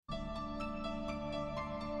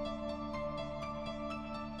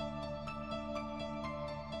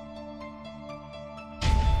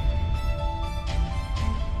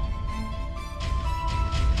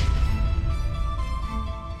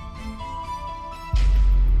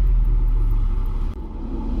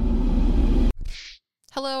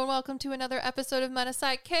Hello and welcome to another episode of Meta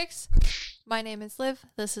Sidekicks. My name is Liv.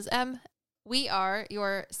 This is Em. We are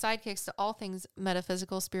your sidekicks to all things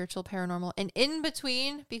metaphysical, spiritual, paranormal, and in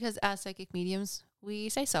between, because as psychic mediums, we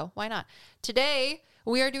say so. Why not? Today,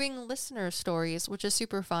 we are doing listener stories, which is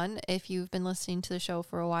super fun. If you've been listening to the show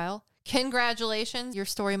for a while, congratulations. Your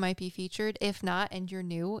story might be featured. If not, and you're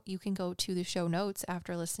new, you can go to the show notes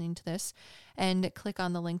after listening to this and click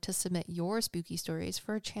on the link to submit your spooky stories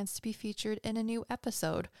for a chance to be featured in a new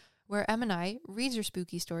episode where Em and I read your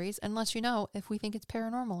spooky stories and let you know if we think it's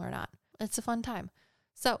paranormal or not. It's a fun time.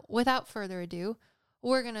 So without further ado,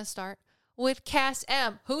 we're going to start with Cass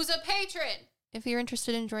M, who's a patron. If you're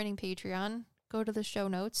interested in joining Patreon, go to the show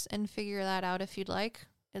notes and figure that out if you'd like.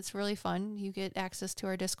 It's really fun. You get access to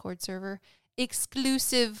our Discord server,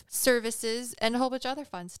 exclusive services, and a whole bunch of other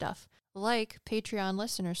fun stuff, like Patreon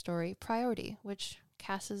listener story Priority, which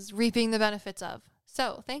Cass is reaping the benefits of.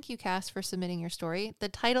 So thank you, Cass, for submitting your story. The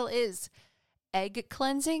title is Egg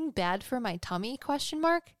Cleansing Bad for My Tummy? ?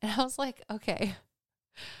 And I was like, okay.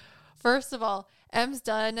 First of all, Em's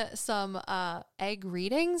done some egg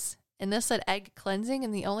readings. And this said egg cleansing,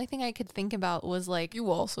 and the only thing I could think about was like... You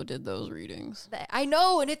also did those readings. I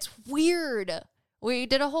know, and it's weird. We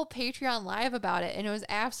did a whole Patreon live about it, and it was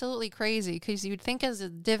absolutely crazy, because you'd think as a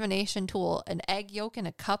divination tool, an egg yolk in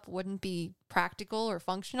a cup wouldn't be practical or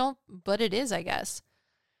functional, but it is, I guess.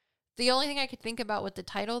 The only thing I could think about with the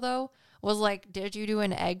title, though, was like, did you do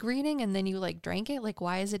an egg reading, and then you like drank it? Like,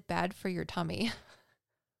 why is it bad for your tummy?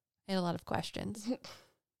 I had a lot of questions.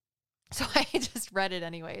 So I just read it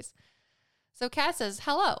anyways. So Cass says,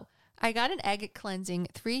 hello, I got an egg cleansing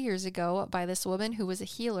 3 years ago by this woman who was a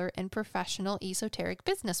healer and professional esoteric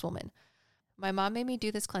businesswoman. My mom made me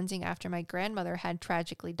do this cleansing after my grandmother had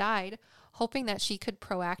tragically died, hoping that she could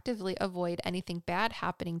proactively avoid anything bad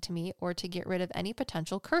happening to me or to get rid of any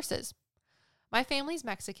potential curses. My family's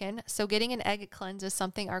Mexican, so getting an egg cleanse is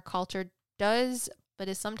something our culture does, but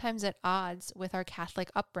is sometimes at odds with our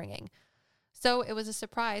Catholic upbringing. So it was a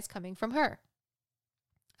surprise coming from her.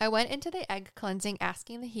 I went into the egg cleansing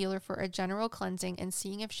asking the healer for a general cleansing and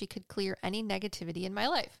seeing if she could clear any negativity in my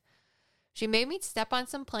life. She made me step on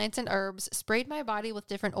some plants and herbs, sprayed my body with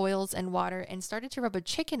different oils and water, and started to rub a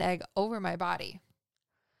chicken egg over my body.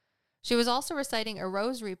 She was also reciting a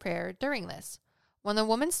rosary prayer during this. When the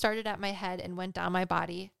woman started at my head and went down my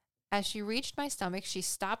body, as she reached my stomach, she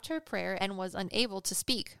stopped her prayer and was unable to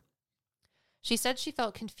speak. She said she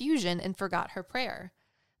felt confusion and forgot her prayer.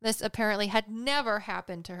 This apparently had never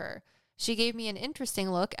happened to her. She gave me an interesting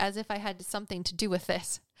look as if I had something to do with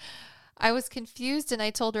this. I was confused and I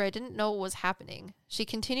told her I didn't know what was happening. She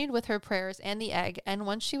continued with her prayers and the egg, and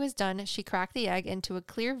once she was done, she cracked the egg into a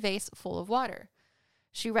clear vase full of water.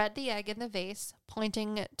 She read the egg in the vase,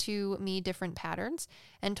 pointing to me different patterns,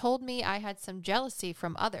 and told me I had some jealousy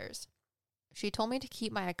from others. She told me to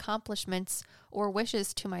keep my accomplishments or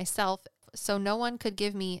wishes to myself so no one could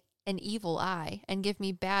give me an evil eye and give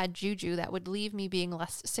me bad juju that would leave me being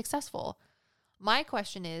less successful. My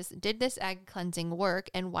question is, did this egg cleansing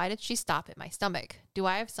work, and why did she stop at my stomach? Do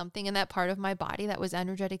I have something in that part of my body that was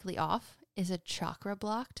energetically off? Is a chakra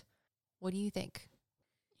blocked? What do you think?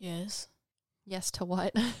 Yes. Yes to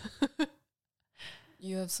what?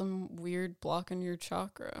 You have some weird block in your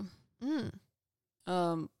chakra. Mm.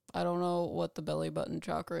 I don't know what the belly button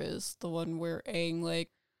chakra is. The one where Aang like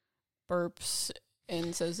burps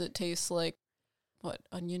and says it tastes like, what,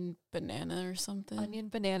 onion banana or something? Onion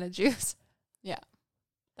banana juice. Yeah,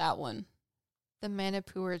 that one. The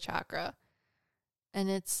Manipura chakra. And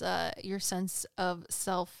it's your sense of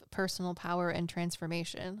self, personal power, and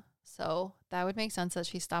transformation. So that would make sense that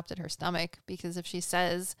she stopped at her stomach, because if she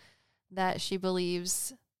says that she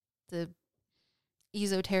believes, the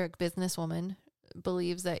esoteric businesswoman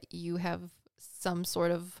believes that you have some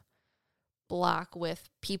sort of block with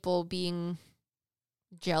people being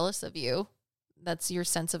jealous of you, that's your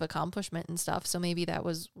sense of accomplishment and stuff. So maybe that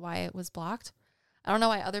was why it was blocked. I don't know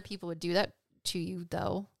why other people would do that to you,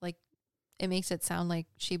 though. Like, it makes it sound like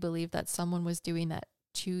she believed that someone was doing that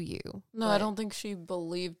to you. No, I don't think she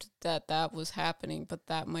believed that that was happening, but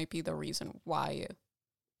that might be the reason why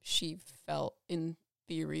she felt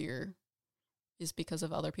inferior, is because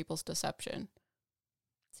of other people's deception.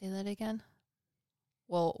 Say that again.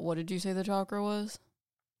 Well, what did you say the chakra was?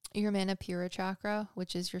 Your Manipura chakra,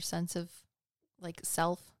 which is your sense of like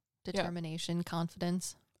self-determination,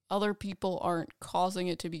 confidence. Other people aren't causing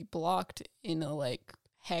it to be blocked in a like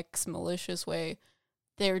hex malicious way.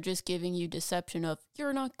 They're just giving you deception of,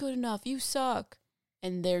 you're not good enough, you suck.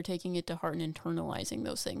 and they're taking it to heart and internalizing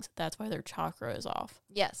those things. That's why their chakra is off.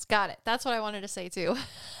 Yes, got it. That's what I wanted to say too.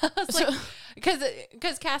 I was like,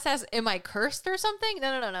 because Cass asks, am I cursed or something?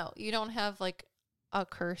 No. You don't have like a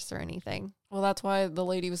curse or anything. Well, that's why the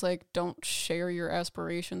lady was like, don't share your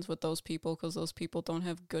aspirations with those people because those people don't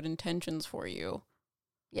have good intentions for you.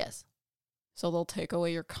 Yes. So they'll take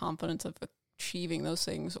away your confidence of achieving those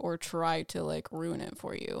things or try to like ruin it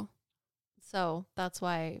for you. So that's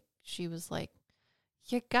why she was like,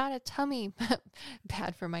 you got a tummy.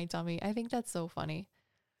 Bad for my tummy. I think that's so funny.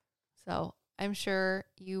 So I'm sure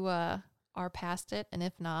you are past it. And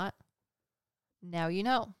if not, now you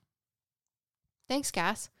know. Thanks,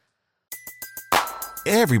 Cass.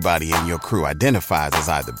 Everybody in your crew identifies as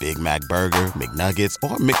either Big Mac Burger, McNuggets,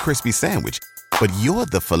 or McCrispy Sandwich. But you're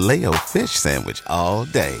the Filet-O-Fish Sandwich all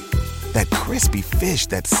day. That crispy fish,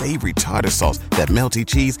 that savory tartar sauce, that melty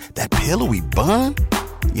cheese, that pillowy bun.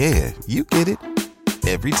 Yeah, you get it.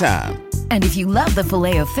 Every time. And if you love the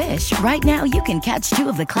Filet-O-Fish, right now you can catch 2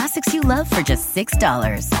 of the classics you love for just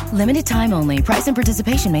 $6. Limited time only. Price and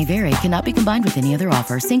participation may vary. Cannot be combined with any other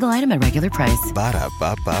offer. Single item at regular price.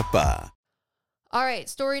 Ba-da-ba-ba-ba. All right.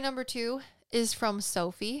 Story number 2 is from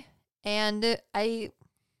Sophie. And I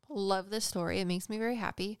love this story. It makes me very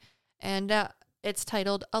happy. And it's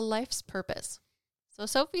titled A Life's Purpose. So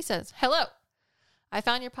Sophie says, hello. I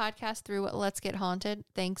found your podcast through Let's Get Haunted.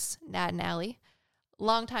 Thanks, Nat and Allie.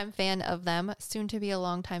 Longtime fan of them, soon to be a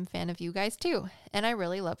longtime fan of you guys too. And I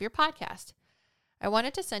really love your podcast. I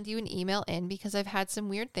wanted to send you an email in because I've had some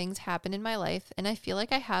weird things happen in my life and I feel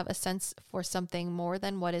like I have a sense for something more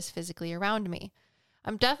than what is physically around me.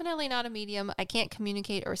 I'm definitely not a medium. I can't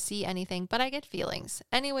communicate or see anything, but I get feelings.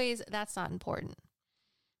 Anyways, that's not important.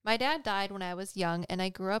 My dad died when I was young and I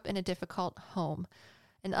grew up in a difficult home.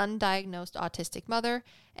 An undiagnosed autistic mother,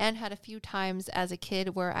 and had a few times as a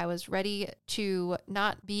kid where I was ready to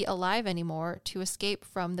not be alive anymore to escape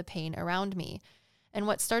from the pain around me. And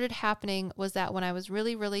what started happening was that when I was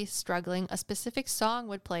really, really struggling, a specific song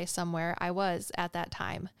would play somewhere I was at that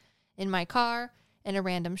time. In my car, in a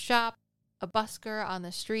random shop, a busker on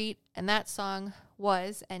the street, and that song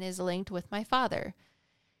was and is linked with my father.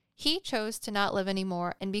 He chose to not live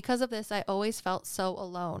anymore, and because of this, I always felt so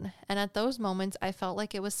alone. And at those moments, I felt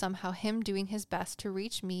like it was somehow him doing his best to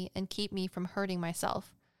reach me and keep me from hurting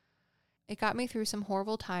myself. It got me through some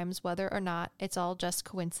horrible times, whether or not it's all just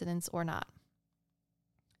coincidence or not.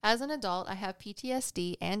 As an adult, I have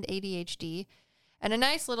PTSD and ADHD and a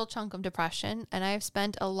nice little chunk of depression, and I have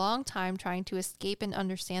spent a long time trying to escape and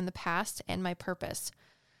understand the past and my purpose.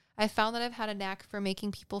 I found that I've had a knack for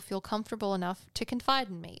making people feel comfortable enough to confide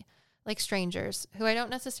in me, like strangers, who I don't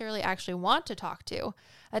necessarily actually want to talk to.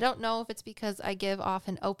 I don't know if it's because I give off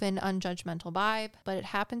an open, unjudgmental vibe, but it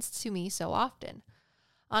happens to me so often.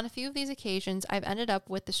 On a few of these occasions, I've ended up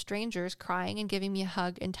with the strangers crying and giving me a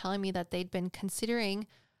hug and telling me that they'd been considering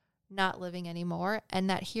not living anymore and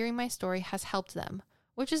that hearing my story has helped them,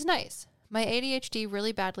 which is nice. My ADHD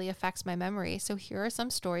really badly affects my memory, so here are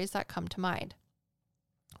some stories that come to mind.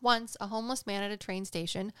 Once, a homeless man at a train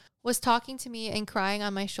station was talking to me and crying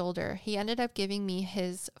on my shoulder. He ended up giving me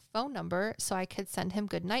his phone number so I could send him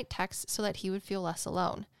goodnight texts so that he would feel less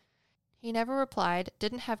alone. He never replied,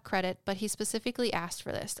 didn't have credit, but he specifically asked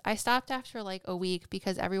for this. I stopped after like a week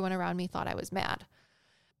because everyone around me thought I was mad.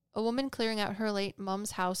 A woman clearing out her late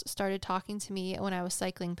mom's house started talking to me when I was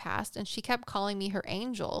cycling past, and she kept calling me her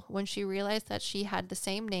angel when she realized that she had the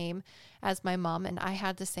same name as my mom and I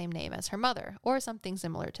had the same name as her mother, or something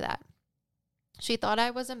similar to that. She thought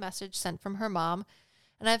I was a message sent from her mom,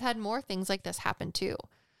 and I've had more things like this happen too.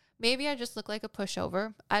 Maybe I just look like a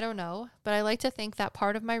pushover, I don't know, but I like to think that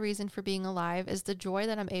part of my reason for being alive is the joy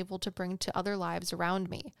that I'm able to bring to other lives around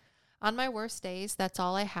me. On my worst days, that's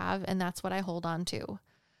all I have, and that's what I hold on to.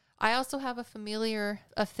 I also have a familiar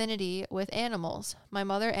affinity with animals. My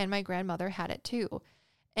mother and my grandmother had it too.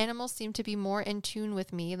 Animals seem to be more in tune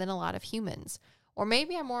with me than a lot of humans. Or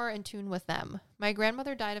maybe I'm more in tune with them. My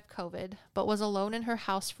grandmother died of COVID, but was alone in her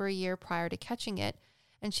house for a year prior to catching it,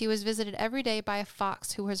 and she was visited every day by a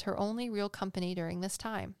fox who was her only real company during this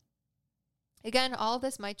time. Again, all of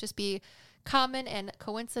this might just be common and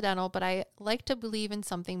coincidental, but I like to believe in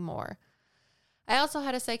something more. I also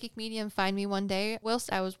had a psychic medium find me one day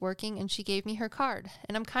whilst I was working, and she gave me her card,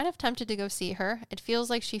 and I'm kind of tempted to go see her. It feels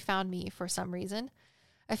like she found me for some reason.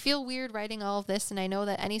 I feel weird writing all of this, and I know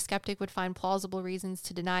that any skeptic would find plausible reasons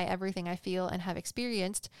to deny everything I feel and have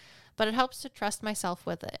experienced, but it helps to trust myself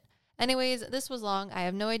with it. Anyways, this was long. I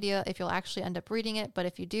have no idea if you'll actually end up reading it, but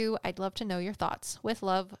if you do, I'd love to know your thoughts. With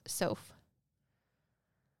love, Soph.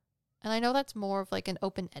 And I know that's more of like an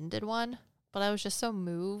open-ended one, but I was just so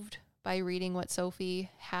moved by reading what Sophie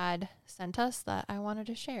had sent us that I wanted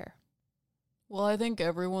to share. Well, I think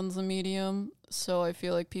everyone's a medium, so I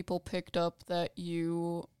feel like people picked up that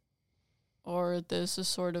you are this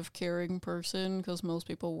sort of caring person because most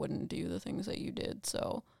people wouldn't do the things that you did.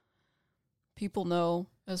 So people know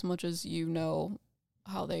as much as you know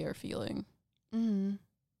how they are feeling. Mm-hmm.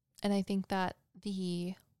 And I think that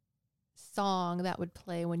the song that would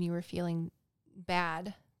play when you were feeling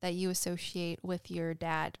bad that you associate with your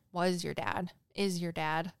dad was your dad, is your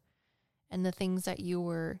dad, and the things that you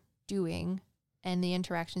were doing and the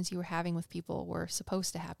interactions you were having with people were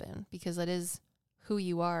supposed to happen because that is who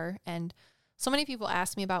you are. And so many people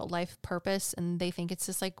ask me about life purpose and they think it's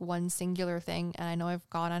just like one singular thing. And I know I've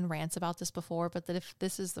gone on rants about this before, but that if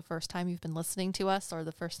this is the first time you've been listening to us or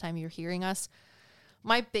the first time you're hearing us,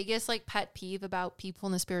 my biggest like pet peeve about people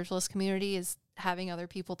in the spiritualist community is having other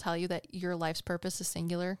people tell you that your life's purpose is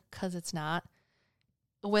singular, because it's not.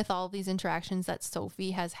 With all these interactions that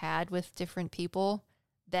Sophie has had with different people,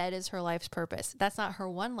 that is her life's purpose. That's not her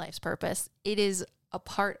one life's purpose. It is a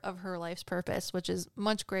part of her life's purpose, which is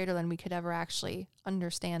much greater than we could ever actually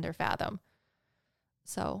understand or fathom.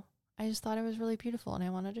 So I just thought it was really beautiful and I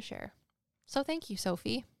wanted to share. So thank you,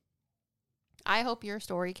 Sophie. I hope your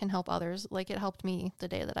story can help others like it helped me the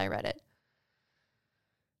day that I read it.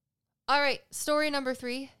 All right, story number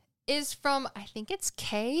 3 is from, I think it's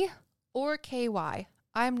K or KY.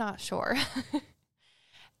 I'm not sure.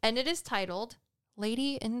 And it is titled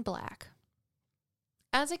Lady in Black.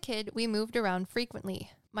 As a kid, we moved around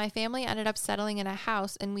frequently. My family ended up settling in a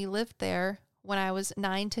house and we lived there when I was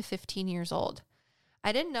 9 to 15 years old.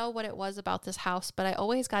 I didn't know what it was about this house, but I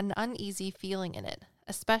always got an uneasy feeling in it,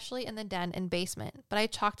 especially in the den and basement. But I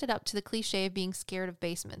chalked it up to the cliche of being scared of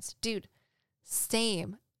basements. Dude,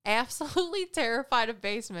 same. Absolutely terrified of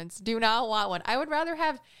basements. Do not want one. I would rather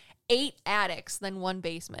have 8 attics than 1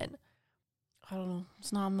 basement. I don't know.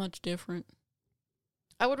 It's not much different.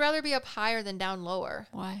 I would rather be up higher than down lower.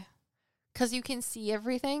 Why? Because you can see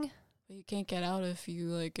everything. But you can't get out if you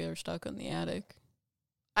like are stuck in the attic.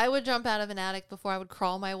 I would jump out of an attic before I would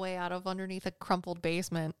crawl my way out of underneath a crumpled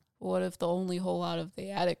basement. What if the only hole out of the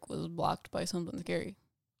attic was blocked by something scary?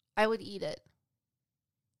 I would eat it.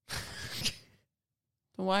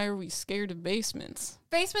 Then why are we scared of basements?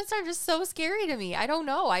 Basements are just so scary to me. I don't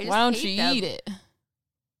know. I just why don't hate you them. eat it?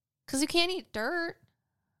 Because you can't eat dirt.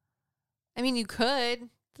 I mean, you could.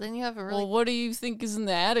 Then you have a really... Well, what do you think is in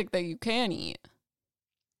the attic that you can eat?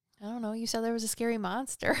 I don't know. You said there was a scary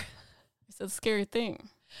monster. It's a scary thing.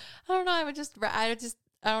 I don't know.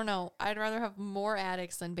 I don't know. I'd rather have more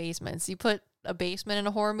attics than basements. You put a basement in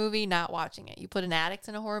a horror movie, not watching it. You put an attic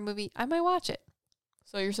in a horror movie, I might watch it.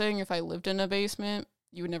 So you're saying if I lived in a basement,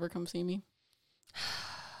 you would never come see me?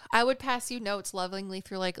 I would pass you notes lovingly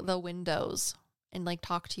through like the windows and like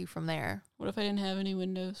talk to you from there. What if I didn't have any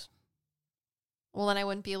windows? Well, then I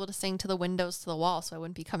wouldn't be able to sing to the windows to the wall, so I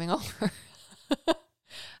wouldn't be coming over.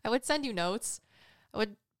 I would send you notes. I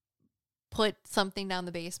would put something down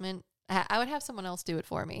the basement. I would have someone else do it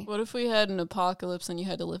for me. What if we had an apocalypse and you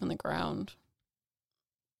had to live in the ground?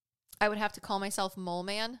 I would have to call myself Mole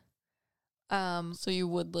Man. So you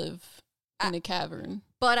would live in a cavern.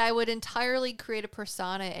 But I would entirely create a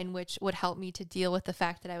persona in which would help me to deal with the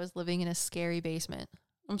fact that I was living in a scary basement.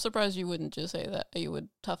 I'm surprised you wouldn't just say that. You would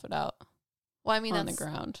tough it out. Well, I mean, on that's the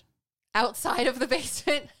ground. Outside of the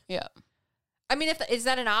basement. Yeah. I mean, is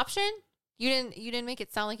that an option? You didn't make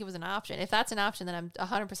it sound like it was an option. If that's an option, then I'm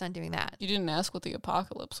 100% doing that. You didn't ask what the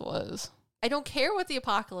apocalypse was. I don't care what the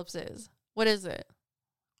apocalypse is. What is it?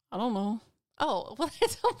 I don't know. Oh, well,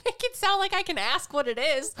 don't make it sound like I can ask what it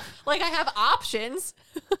is. Like I have options.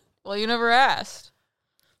 Well, you never asked.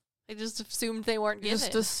 I just assumed they weren't You given.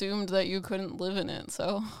 just assumed that you couldn't live in it,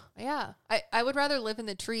 so. Yeah. I would rather live in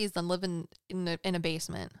the trees than live in a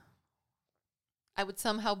basement. I would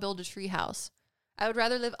somehow build a tree house. I would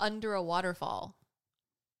rather live under a waterfall.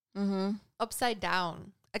 Mm-hmm. Upside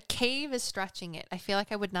down. A cave is stretching it. I feel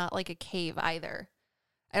like I would not like a cave either.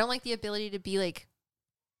 I don't like the ability to be like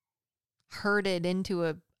herded into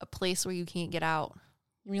a place where you can't get out.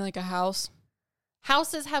 You mean like a house?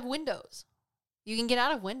 Houses have windows. You can get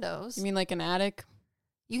out of windows. You mean like an attic?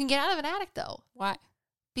 You can get out of an attic though. Why?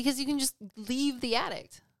 Because you can just leave the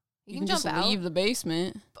attic. You can jump just out. leave the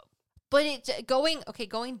basement. But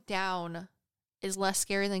going down is less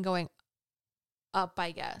scary than going up,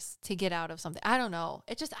 I guess, to get out of something. I don't know.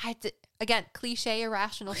 Again, cliche,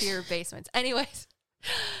 irrational fear of basements. Anyways.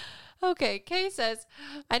 Okay, Kay says,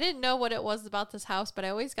 I didn't know what it was about this house, but I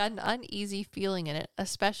always got an uneasy feeling in it,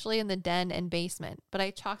 especially in the den and basement. But I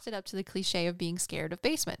chalked it up to the cliche of being scared of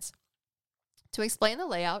basements. To explain the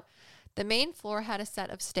layout, The main floor had a set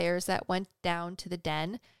of stairs that went down to the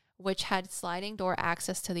den, which had sliding door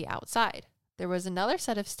access to the outside. There was another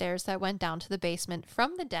set of stairs that went down to the basement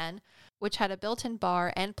from the den, which had a built-in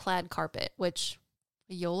bar and plaid carpet, which,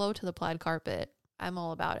 YOLO to the plaid carpet. I'm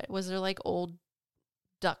all about it. Was there like old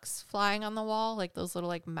ducks flying on the wall? Like those little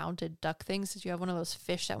like mounted duck things? Did you have one of those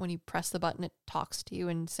fish that when you press the button, it talks to you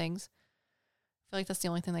and sings? I feel like that's the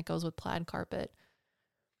only thing that goes with plaid carpet.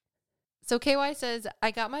 So KY says,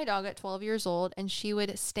 I got my dog at 12 years old, and she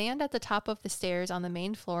would stand at the top of the stairs on the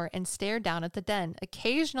main floor and stare down at the den.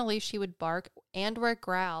 Occasionally, she would bark and or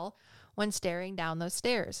growl when staring down those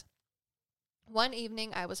stairs. One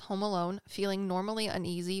evening, I was home alone, feeling normally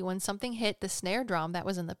uneasy when something hit the snare drum that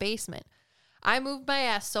was in the basement. I moved my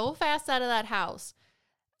ass so fast out of that house.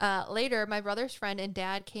 Later, my brother's friend and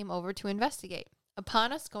dad came over to investigate.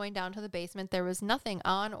 Upon us going down to the basement, there was nothing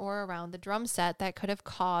on or around the drum set that could have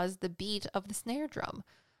caused the beat of the snare drum.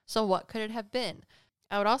 So what could it have been?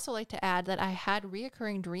 I would also like to add that I had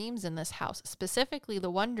reoccurring dreams in this house. Specifically,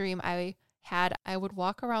 the one dream I had, I would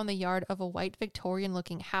walk around the yard of a white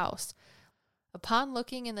Victorian-looking house. Upon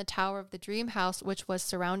looking in the tower of the dream house, which was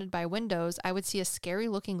surrounded by windows, I would see a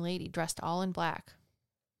scary-looking lady dressed all in black.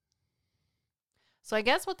 So I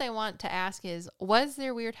guess what they want to ask is, was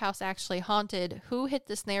their weird house actually haunted? Who hit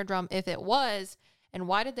the snare drum if it was? And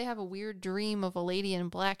why did they have a weird dream of a lady in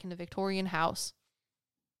black in a Victorian house?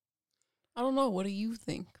 I don't know. What do you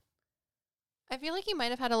think? I feel like you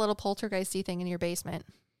might have had a little poltergeisty thing in your basement.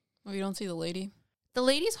 Oh, you don't see the lady? The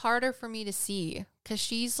lady's harder for me to see because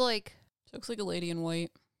she's like... She looks like a lady in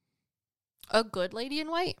white. A good lady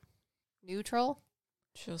in white? Neutral?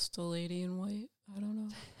 Just a lady in white? I don't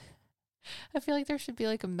know. I feel like there should be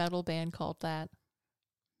like a metal band called that.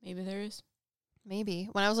 Maybe there is. Maybe.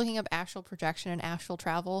 When I was looking up astral projection and astral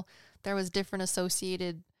travel, there was different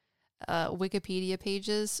associated Wikipedia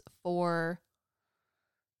pages for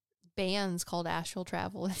bands called astral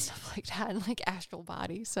travel and stuff like that, and like astral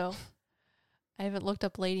body. So I haven't looked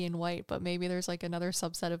up Lady in White, but maybe there's like another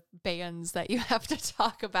subset of bands that you have to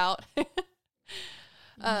talk about.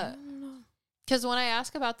 Because when I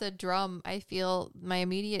ask about the drum, I feel my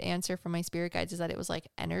immediate answer from my spirit guides is that it was like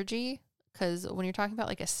energy. Because when you're talking about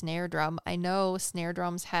like a snare drum, I know snare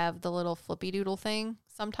drums have the little flippy doodle thing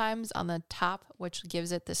sometimes on the top, which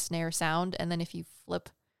gives it the snare sound. And then if you flip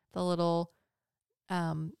the little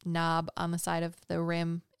knob on the side of the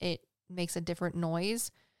rim, it makes a different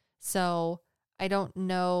noise. So I don't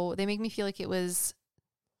know. They make me feel like it was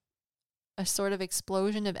a sort of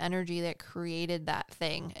explosion of energy that created that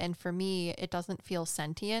thing. And for me, it doesn't feel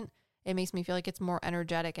sentient. It makes me feel like it's more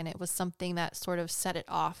energetic, and it was something that sort of set it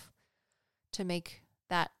off to make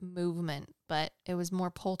that movement. But it was more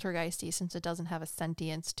poltergeisty since it doesn't have a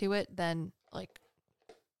sentience to it than like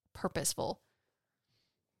purposeful.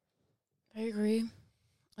 I agree.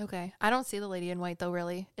 Okay. I don't see the lady in white though,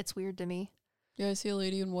 really. It's weird to me. Yeah, I see a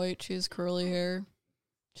lady in white. She has curly hair.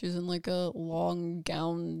 She's in like a long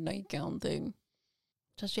gown, nightgown thing.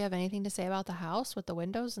 Does she have anything to say about the house with the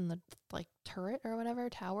windows and the like turret or whatever,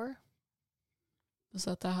 tower? Is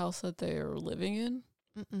that the house that they are living in?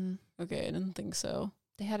 Mm-mm. Okay, I didn't think so.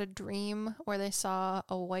 They had a dream where they saw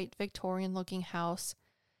a white Victorian looking house,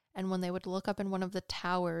 and when they would look up in one of the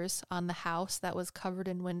towers on the house that was covered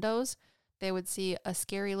in windows, they would see a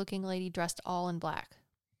scary looking lady dressed all in black.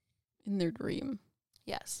 In their dream.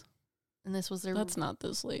 Yes. And this was their... That's not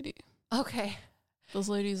this lady. Okay. This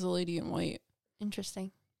lady's a lady in white.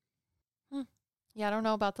 Interesting. Yeah, I don't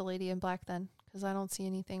know about the lady in black then, because I don't see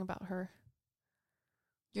anything about her.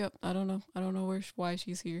 Yep, I don't know. I don't know why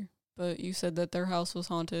she's here. But you said that their house was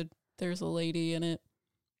haunted. There's a lady in it.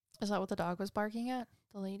 Is that what the dog was barking at?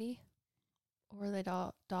 The lady? Or the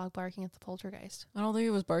dog barking at the poltergeist? I don't think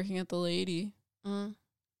it was barking at the lady.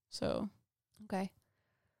 So. Okay.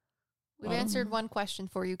 We've answered one question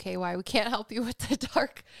for you, KY. We can't help you with the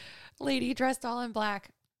dark lady dressed all in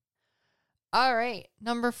black. All right.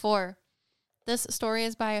 Number 4. This story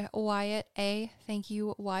is by Wyatt A. Thank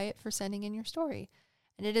you, Wyatt, for sending in your story.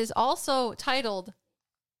 And it is also titled,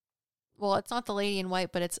 well, it's not the lady in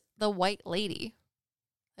white, but it's the white lady.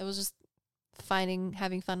 It was just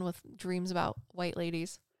having fun with dreams about white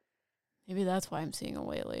ladies. Maybe that's why I'm seeing a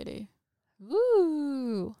white lady.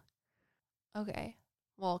 Woo. Okay.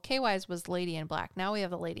 Well, KY's was lady in black. Now we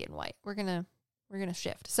have the lady in white. We're gonna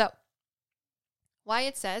shift. So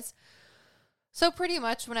Wyatt says, so pretty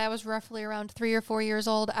much when I was roughly around 3 or 4 years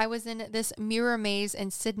old, I was in this mirror maze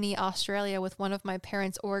in Sydney, Australia with one of my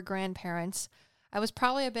parents or grandparents. I was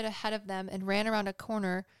probably a bit ahead of them and ran around a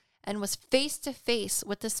corner and was face to face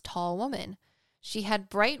with this tall woman. She had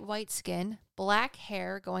bright white skin, black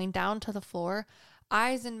hair going down to the floor,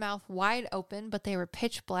 eyes and mouth wide open, but they were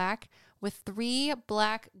pitch black, with 3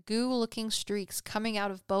 black goo-looking streaks coming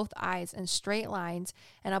out of both eyes in straight lines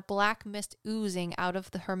and a black mist oozing out of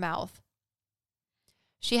her mouth.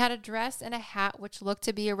 She had a dress and a hat which looked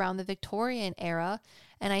to be around the Victorian era,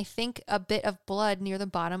 and I think a bit of blood near the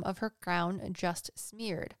bottom of her gown just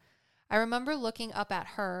smeared. I remember looking up at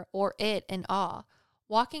her, or it, in awe,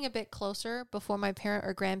 walking a bit closer before my parent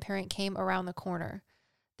or grandparent came around the corner.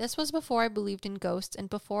 This was before I believed in ghosts and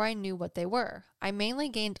before I knew what they were. I mainly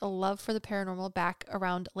gained a love for the paranormal back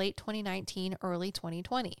around late 2019, early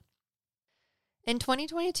 2020. In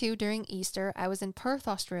 2022, during Easter, I was in Perth,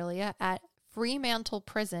 Australia at Fremantle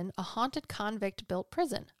Prison, a haunted convict-built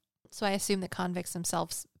prison. So I assume the convicts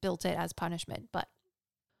themselves built it as punishment, but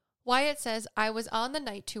Wyatt says, I was on the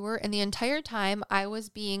night tour and the entire time I was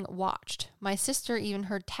being watched. My sister even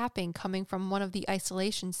heard tapping coming from one of the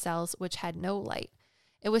isolation cells, which had no light.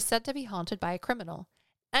 It was said to be haunted by a criminal.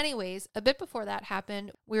 Anyways, a bit before that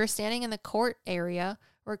happened, we were standing in the court area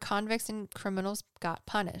where convicts and criminals got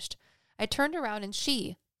punished. I turned around and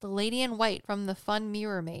she, the lady in white from the fun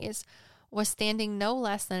mirror maze, was standing no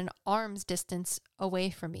less than an arm's distance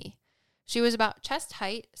away from me. She was about chest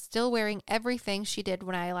height, still wearing everything she did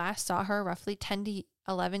when I last saw her roughly 10 to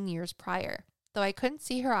 11 years prior. Though I couldn't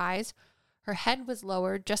see her eyes, her head was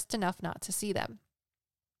lowered just enough not to see them.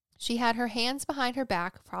 She had her hands behind her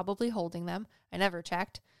back, probably holding them. I never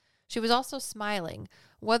checked. She was also smiling.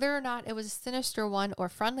 Whether or not it was a sinister one or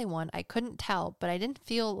friendly one, I couldn't tell, but I didn't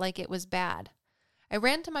feel like it was bad. I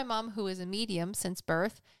ran to my mom, who is a medium since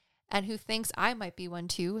birth, and who thinks I might be one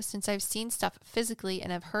too, since I've seen stuff physically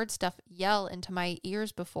and have heard stuff yell into my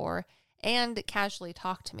ears before and casually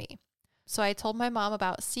talk to me. So I told my mom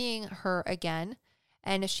about seeing her again,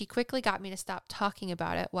 and she quickly got me to stop talking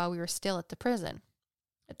about it while we were still at the prison.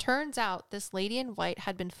 It turns out this lady in white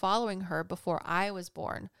had been following her before I was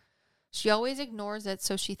born. She always ignores it,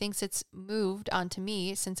 so she thinks it's moved onto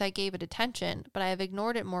me since I gave it attention, but I have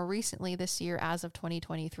ignored it more recently this year as of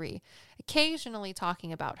 2023, occasionally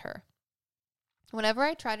talking about her. Whenever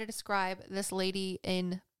I try to describe this lady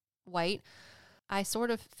in white, I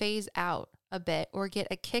sort of phase out a bit or get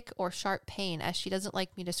a kick or sharp pain as she doesn't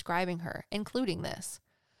like me describing her, including this.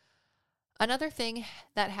 Another thing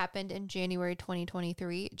that happened in January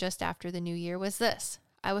 2023, just after the new year, was this.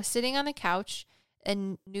 I was sitting on the couch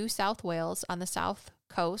in New South Wales on the south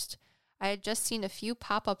coast. I had just seen a few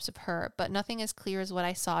pop-ups of her, but nothing as clear as what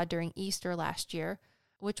I saw during Easter last year,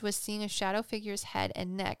 which was seeing a shadow figure's head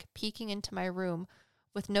and neck peeking into my room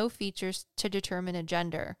with no features to determine a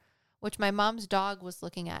gender, which my mom's dog was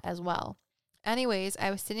looking at as well. Anyways,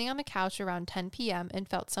 I was sitting on the couch around 10 p.m. and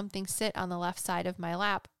felt something sit on the left side of my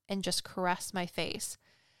lap and just caress my face.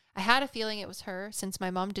 I had a feeling it was her since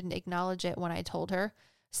my mom didn't acknowledge it when I told her,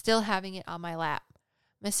 still having it on my lap.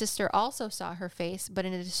 My sister also saw her face, but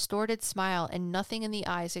in a distorted smile and nothing in the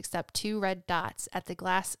eyes except 2 red dots at the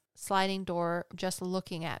glass sliding door just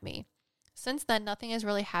looking at me. Since then, nothing has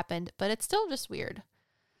really happened, but it's still just weird.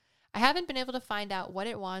 I haven't been able to find out what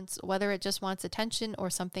it wants, whether it just wants attention or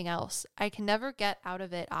something else. I can never get out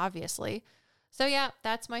of it, obviously. So yeah,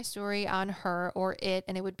 that's my story on her or it,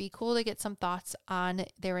 and it would be cool to get some thoughts on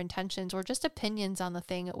their intentions or just opinions on the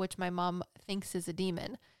thing which my mom thinks is a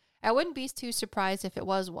demon. I wouldn't be too surprised if it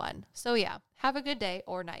was one. So yeah, have a good day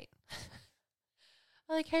or night.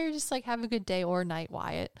 I like how you're just like, have a good day or night,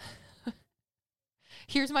 Wyatt.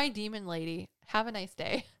 Here's my demon lady. Have a nice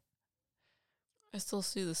day. I still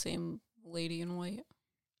see the same lady in white.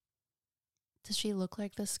 Does she look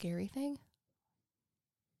like the scary thing?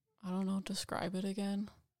 I don't know, describe it again.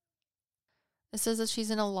 It says that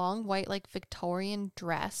she's in a long white, like Victorian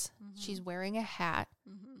dress. Mm-hmm. She's wearing a hat.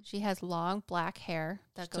 Mm-hmm. She has long black hair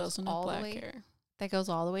that goes all the way hair. That goes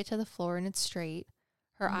all the way to the floor and it's straight.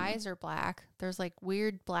 Her eyes are black. There's like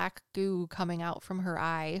weird black goo coming out from her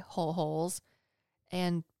eye holes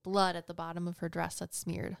and blood at the bottom of her dress that's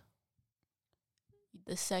smeared.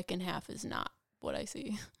 The second half is not what I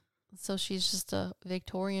see. So she's just a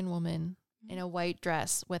Victorian woman in a white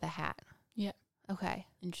dress with a hat. Yeah. Okay.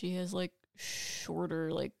 And she has like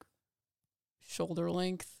shorter, like shoulder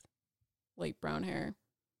length, light brown hair.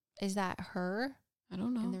 Is that her? I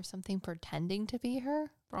don't know. And there's something pretending to be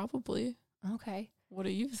her? Probably. Okay. What do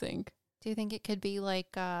you think? Do you think it could be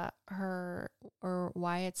like her or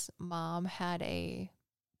Wyatt's mom had a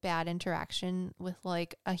bad interaction with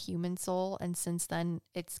like a human soul and since then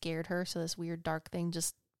it scared her, so this weird dark thing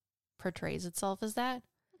just portrays itself as that?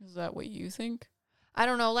 Is that what you think? I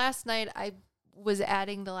don't know. Last night I was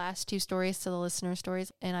adding the last 2 stories to the listener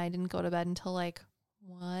stories and I didn't go to bed until like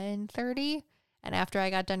 1:30. And after I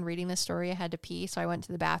got done reading this story, I had to pee. So I went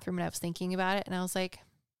to the bathroom and I was thinking about it. And I was like,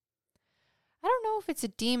 I don't know if it's a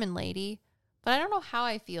demon lady, but I don't know how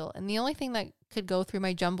I feel. And the only thing that could go through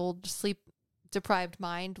my jumbled, sleep deprived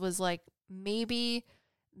mind was like, maybe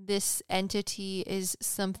this entity is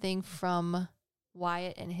something from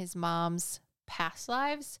Wyatt and his mom's past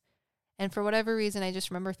lives. And for whatever reason, I just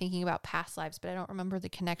remember thinking about past lives, but I don't remember the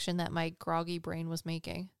connection that my groggy brain was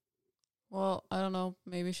making. Well, I don't know.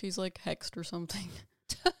 Maybe she's like hexed or something.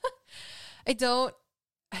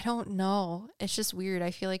 I don't know. It's just weird.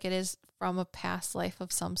 I feel like it is from a past life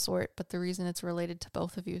of some sort, but the reason it's related to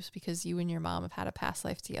both of you is because you and your mom have had a past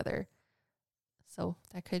life together. So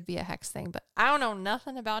that could be a hex thing, but I don't know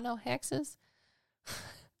nothing about no hexes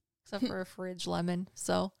except for a fridge lemon.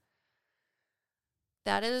 So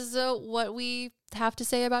that is what we have to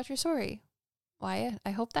say about your story. Wyatt,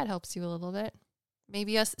 I hope that helps you a little bit.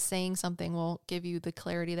 Maybe us saying something will give you the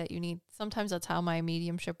clarity that you need. Sometimes that's how my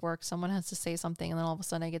mediumship works. Someone has to say something and then all of a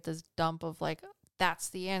sudden I get this dump of like, that's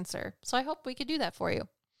the answer. So I hope we could do that for you.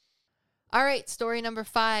 All right, story number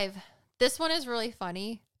 5. This one is really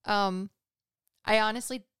funny. I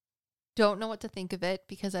honestly don't know what to think of it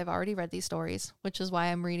because I've already read these stories, which is why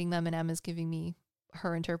I'm reading them and Emma's giving me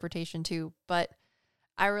her interpretation too. But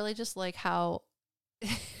I really just like how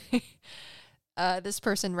this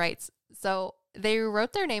person writes. So they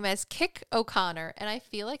wrote their name as Kick O'Connor, and I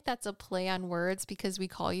feel like that's a play on words because we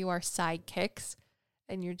call you our sidekicks,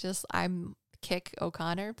 and I'm Kick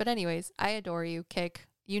O'Connor. But anyways, I adore you, Kick.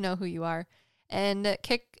 You know who you are. And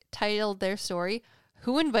Kick titled their story,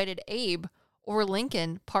 Who Invited Abe or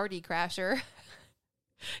Lincoln Party Crasher?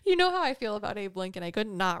 You know how I feel about Abe Lincoln. I could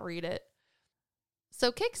not read it.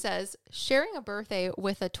 So Kick says, sharing a birthday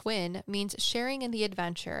with a twin means sharing in the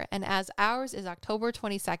adventure. And as ours is October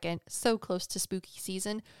 22nd, so close to spooky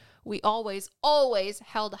season, we always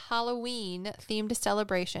held Halloween-themed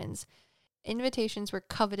celebrations. Invitations were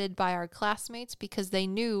coveted by our classmates because they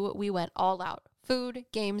knew we went all out. Food,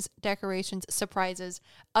 games, decorations, surprises,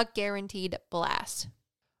 a guaranteed blast.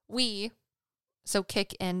 So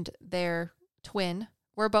Kick and their twin,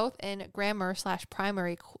 we're both in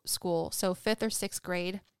grammar/primary school, so 5th or 6th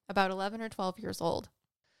grade, about 11 or 12 years old.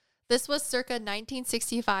 This was circa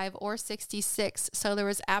 1965 or 66, so there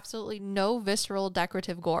was absolutely no visceral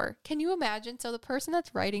decorative gore. Can you imagine? So the person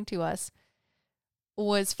that's writing to us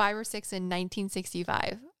was 5 or 6 in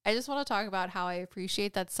 1965. I just want to talk about how I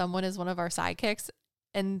appreciate that someone is one of our sidekicks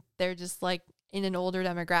and they're just like in an older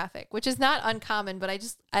demographic, which is not uncommon, but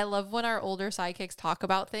I love when our older sidekicks talk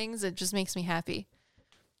about things. It just makes me happy.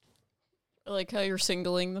 I like how you're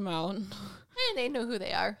singling them out. And they know who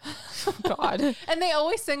they are. God. And they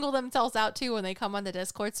always single themselves out too when they come on the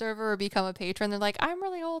Discord server or become a patron. They're like, I'm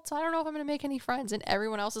really old, so I don't know if I'm going to make any friends. And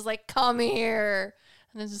everyone else is like, come here.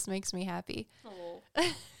 And it just makes me happy. Oh.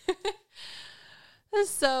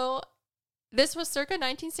 So this was circa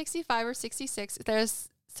 1965 or 66.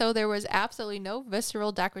 There was absolutely no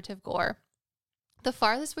visceral decorative gore. The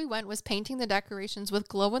farthest we went was painting the decorations with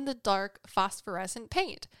glow-in-the-dark phosphorescent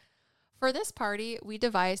paint. For this party, we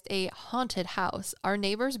devised a haunted house, our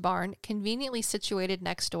neighbor's barn, conveniently situated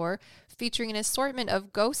next door, featuring an assortment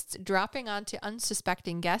of ghosts dropping onto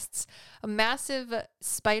unsuspecting guests, a massive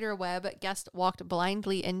spider web guest walked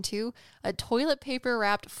blindly into, a toilet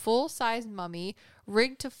paper-wrapped full-size mummy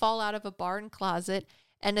rigged to fall out of a barn closet,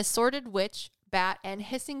 and assorted witch, bat, and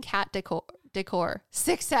hissing cat decor.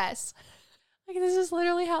 Success! Like, this is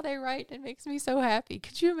literally how they write. It makes me so happy.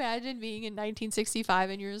 Could you imagine being in 1965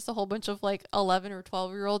 and you're just a whole bunch of like 11 or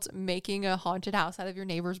 12-year-olds making a haunted house out of your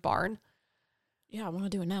neighbor's barn? Yeah, I want to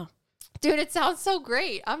do it now. Dude, it sounds so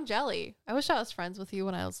great. I'm jelly. I wish I was friends with you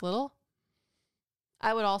when I was little.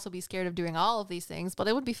 I would also be scared of doing all of these things, but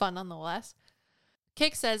it would be fun nonetheless.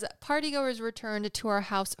 Kick says, partygoers returned to our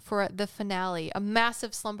house for the finale, a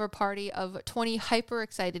massive slumber party of 20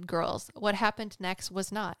 hyper-excited girls. What happened next was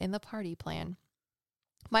not in the party plan.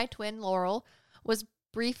 My twin, Laurel, was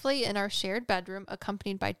briefly in our shared bedroom,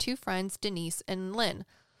 accompanied by 2 friends, Denise and Lynn.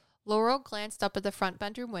 Laurel glanced up at the front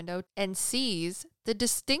bedroom window and sees the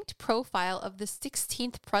distinct profile of the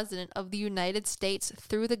 16th president of the United States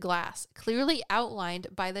through the glass, clearly outlined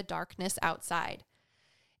by the darkness outside.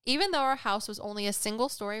 Even though our house was only a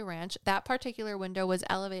single-story ranch, that particular window was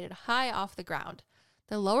elevated high off the ground.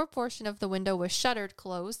 The lower portion of the window was shuttered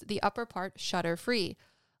closed, the upper part shutter-free.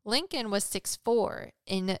 Lincoln was 6'4"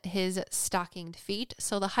 in his stockinged feet,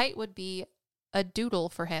 so the height would be a doodle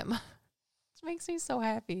for him. This makes me so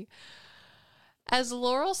happy. As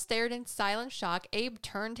Laurel stared in silent shock, Abe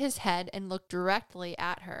turned his head and looked directly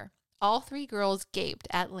at her. All 3 girls gaped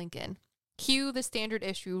at Lincoln. Cue the standard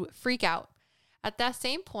issue freak out. At that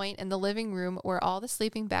same point in the living room where all the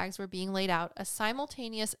sleeping bags were being laid out, a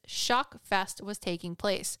simultaneous shock fest was taking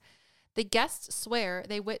place. The guests swear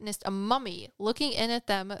they witnessed a mummy looking in at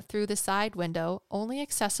them through the side window, only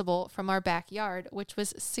accessible from our backyard, which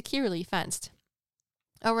was securely fenced.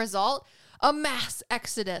 A result? A mass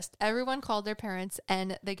exodus. Everyone called their parents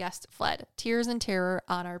and the guests fled. Tears and terror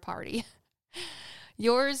on our party.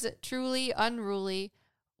 Yours truly unruly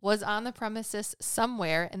was on the premises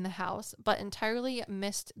somewhere in the house, but entirely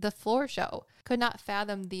missed the floor show. Could not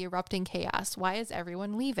fathom the erupting chaos. Why is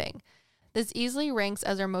everyone leaving? This easily ranks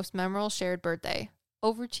as our most memorable shared birthday.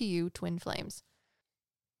 Over to you, Twin Flames.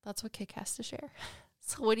 That's what Kick has to share.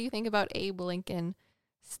 So what do you think about Abe Lincoln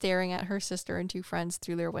staring at her sister and two friends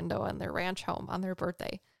through their window on their ranch home on their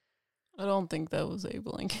birthday? I don't think that was Abe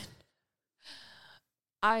Lincoln.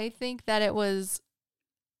 I think that it was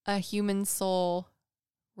a human soul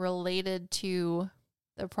related to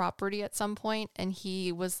the property at some point, and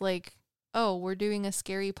he was like, oh, we're doing a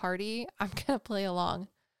scary party, I'm gonna play along.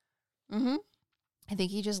 I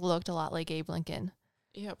think he just looked a lot like Abe Lincoln.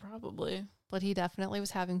 Yeah, probably. But he definitely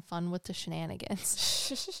was having fun with the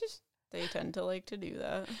shenanigans. They tend to like to do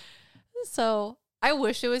that. So I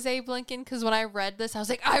wish it was Abe Lincoln, because when I read this, I was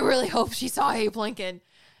like, I really hope she saw Abe Lincoln.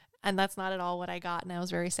 And that's not at all what I got, and I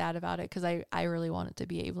was very sad about it, because I really want it to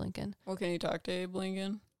be Abe Lincoln. Well, can you talk to Abe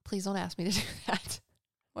Lincoln? Please don't ask me to do that.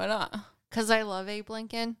 Why not? Because I love Abe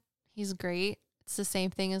Lincoln. He's great. It's the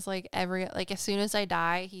same thing as as soon as I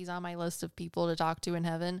die, he's on my list of people to talk to in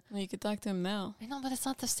heaven. Well, you could talk to him now. I know, but it's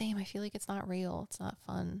not the same. I feel like it's not real. It's not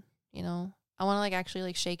fun. You know, I want to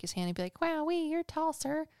actually shake his hand and be like, wow, you're tall,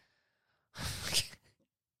 sir.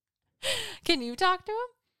 Can you talk to him?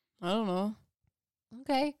 I don't know.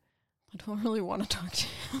 Okay. I don't really want to talk to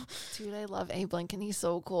him. Dude, I love Abe Lincoln. He's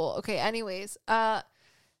so cool. Okay, anyways, the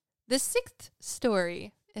sixth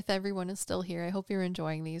story, if everyone is still here, I hope you're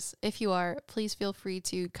enjoying these. If you are, please feel free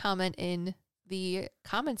to comment in the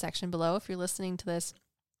comment section below if you're listening to this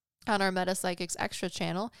on our Meta Psychics Extra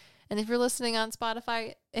channel. And if you're listening on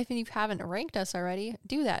Spotify, if you haven't ranked us already,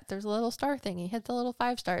 do that. There's a little star thingy. Hit the little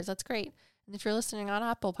 5 stars. That's great. And if you're listening on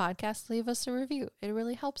Apple Podcasts, leave us a review. It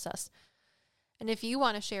really helps us. And if you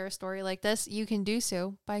want to share a story like this, you can do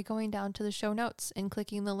so by going down to the show notes and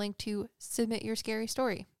clicking the link to submit your scary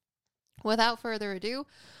story. Without further ado,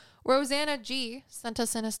 Rosanna G sent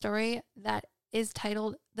us in a story that is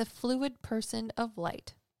titled The Fluid Person of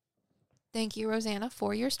Light. Thank you, Rosanna,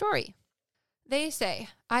 for your story. They say,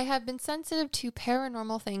 I have been sensitive to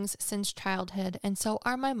paranormal things since childhood, and so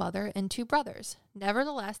are my mother and 2 brothers.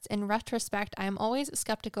 Nevertheless, in retrospect, I am always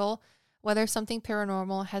skeptical whether something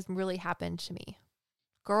paranormal has really happened to me.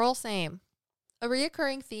 Girl, same. A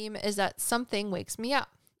reoccurring theme is that something wakes me up.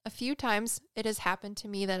 A few times it has happened to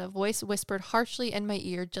me that a voice whispered harshly in my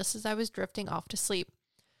ear just as I was drifting off to sleep.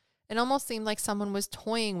 It almost seemed like someone was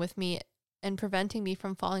toying with me and preventing me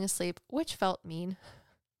from falling asleep, which felt mean.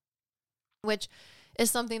 Which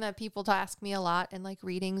is something that people ask me a lot in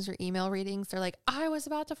readings or email readings. They're like, I was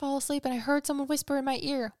about to fall asleep and I heard someone whisper in my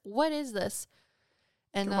ear. What is this?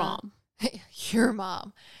 And Your mom. Your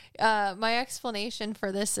mom. My explanation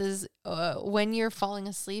for this is when you're falling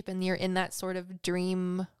asleep and you're in that sort of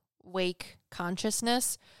dream wake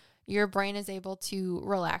consciousness, your brain is able to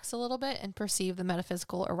relax a little bit and perceive the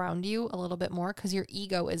metaphysical around you a little bit more because your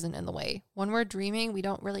ego isn't in the way. When we're dreaming, we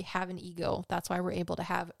don't really have an ego. That's why we're able to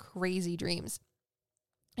have crazy dreams.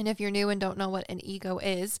 And if you're new and don't know what an ego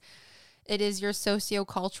is, it is your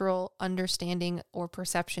sociocultural understanding or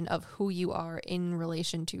perception of who you are in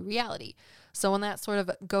relation to reality. So when that sort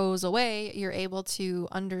of goes away, you're able to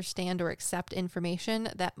understand or accept information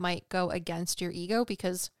that might go against your ego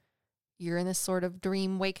because you're in this sort of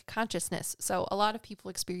dream wake consciousness. So a lot of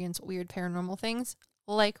people experience weird paranormal things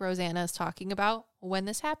like Rosanna is talking about when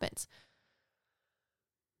this happens.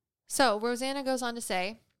 So Rosanna goes on to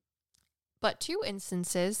say, but 2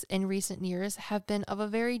 instances in recent years have been of a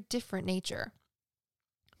very different nature.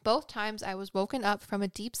 Both times I was woken up from a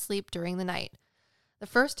deep sleep during the night. The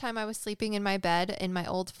first time I was sleeping in my bed in my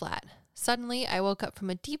old flat. Suddenly I woke up from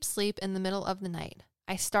a deep sleep in the middle of the night.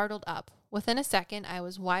 I startled up. Within a second I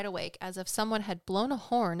was wide awake as if someone had blown a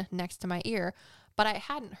horn next to my ear, but I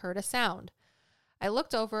hadn't heard a sound. I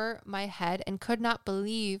looked over my head and could not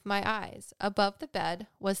believe my eyes. Above the bed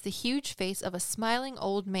was the huge face of a smiling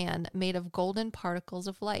old man made of golden particles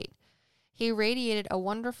of light. He radiated a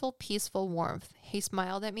wonderful, peaceful warmth. He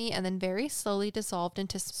smiled at me and then very slowly dissolved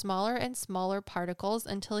into smaller and smaller particles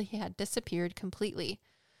until he had disappeared completely.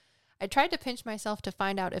 I tried to pinch myself to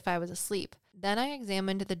find out if I was asleep. Then I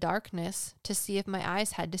examined the darkness to see if my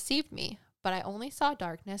eyes had deceived me, but I only saw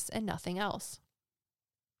darkness and nothing else.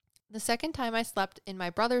 The second time I slept in my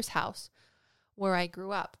brother's house, where I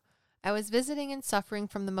grew up. I was visiting and suffering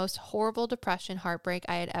from the most horrible depression heartbreak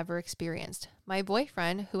I had ever experienced. My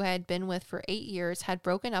boyfriend, who I had been with for 8 years, had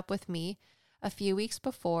broken up with me a few weeks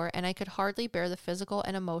before, and I could hardly bear the physical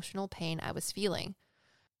and emotional pain I was feeling.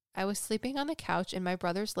 I was sleeping on the couch in my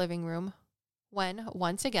brother's living room when,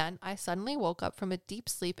 once again, I suddenly woke up from a deep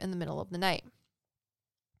sleep in the middle of the night.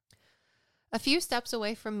 A few steps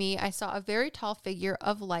away from me, I saw a very tall figure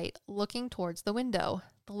of light looking towards the window.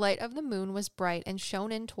 The light of the moon was bright and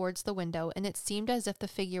shone in towards the window, and it seemed as if the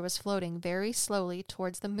figure was floating very slowly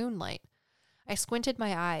towards the moonlight. I squinted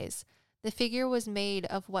my eyes. The figure was made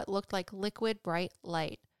of what looked like liquid bright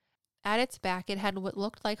light. At its back, it had what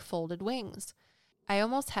looked like folded wings. I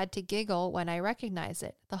almost had to giggle when I recognized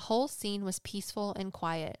it. The whole scene was peaceful and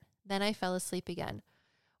quiet. Then I fell asleep again.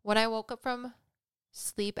 When I woke up from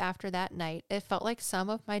sleep after that night, it felt like some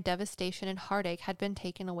of my devastation and heartache had been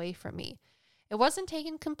taken away from me. It wasn't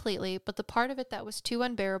taken completely, but the part of it that was too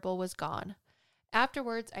unbearable was gone.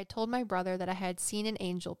 Afterwards, I told my brother that I had seen an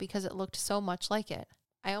angel because it looked so much like it.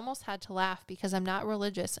 I almost had to laugh because I'm not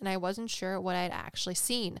religious and I wasn't sure what I'd actually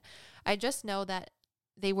seen. I just know that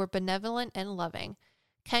they were benevolent and loving.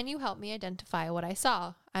 Can you help me identify what I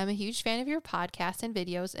saw? I'm a huge fan of your podcast and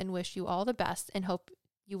videos and wish you all the best and hope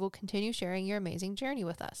you will continue sharing your amazing journey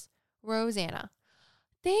with us. Rosanna.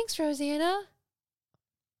 Thanks, Rosanna.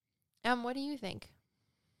 What do you think?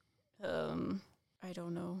 I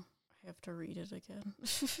don't know. I have to read it again.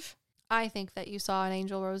 I think that you saw an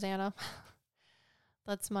angel, Rosanna.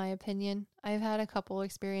 That's my opinion. I've had a couple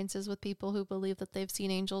experiences with people who believe that they've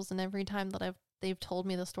seen angels, and every time that they've told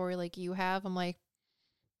me the story like you have, I'm like,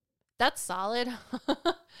 that's solid.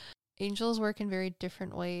 Angels work in very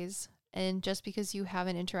different ways. And just because you have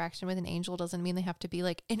an interaction with an angel doesn't mean they have to be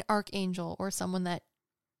like an archangel or someone that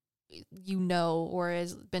you know or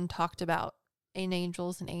has been talked about. An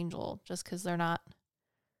angel's an angel. Just because they're not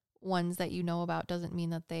ones that you know about doesn't mean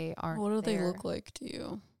that they aren't. What do there. they look like to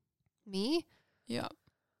you? Me? Yeah.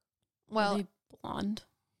 Well, are they blonde?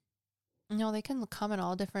 No, they can come in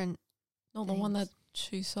all different No, the things. one that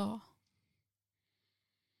she saw.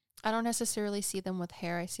 I don't necessarily see them with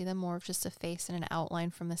hair. I see them more of just a face and an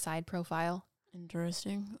outline from the side profile.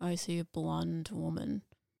 Interesting. I see a blonde woman.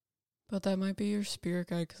 But that might be your spirit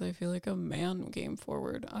guide because I feel like a man came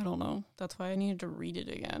forward. I don't know. That's why I needed to read it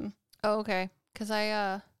again. Oh, okay. Because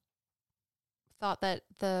I thought that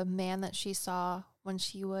the man that she saw when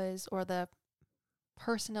she was, or the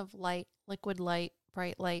person of light, liquid light,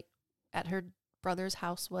 bright light at her brother's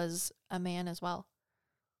house was a man as well.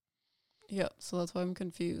 Yeah, so that's why I'm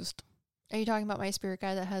confused. Are you talking about my spirit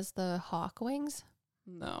guide that has the hawk wings?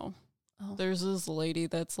 No. Oh. There's this lady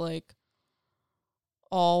that's like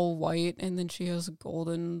all white and then she has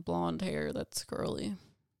golden blonde hair that's curly.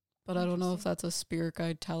 But I don't know if that's a spirit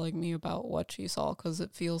guide telling me about what she saw because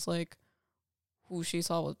it feels like who she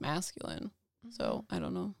saw was masculine. Mm-hmm. So I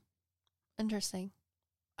don't know. Interesting.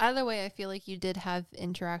 Either way, I feel like you did have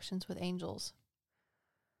interactions with angels,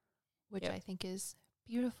 which I think is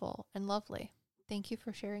beautiful and lovely. Thank you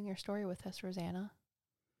for sharing your story with us, Rosanna.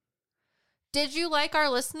 Did you like our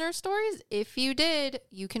listener stories? If you did,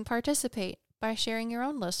 you can participate by sharing your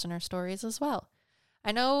own listener stories as well.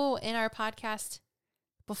 I know in our podcast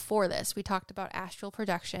before this, we talked about astral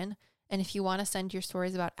projection. And if you want to send your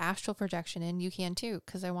stories about astral projection in, you can too,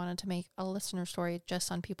 because I wanted to make a listener story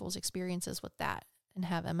just on people's experiences with that and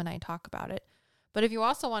have Em and I talk about it. But if you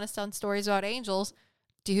also want to send stories about angels,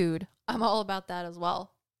 dude, I'm all about that as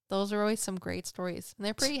well. Those are always some great stories. And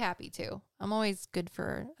they're pretty happy too. I'm always good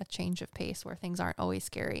for a change of pace where things aren't always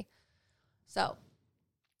scary. So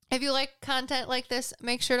if you like content like this,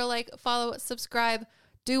 make sure to like, follow, subscribe,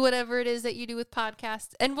 do whatever it is that you do with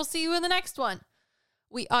podcasts. And we'll see you in the next one.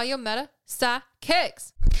 We are your meta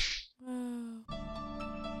sidekicks.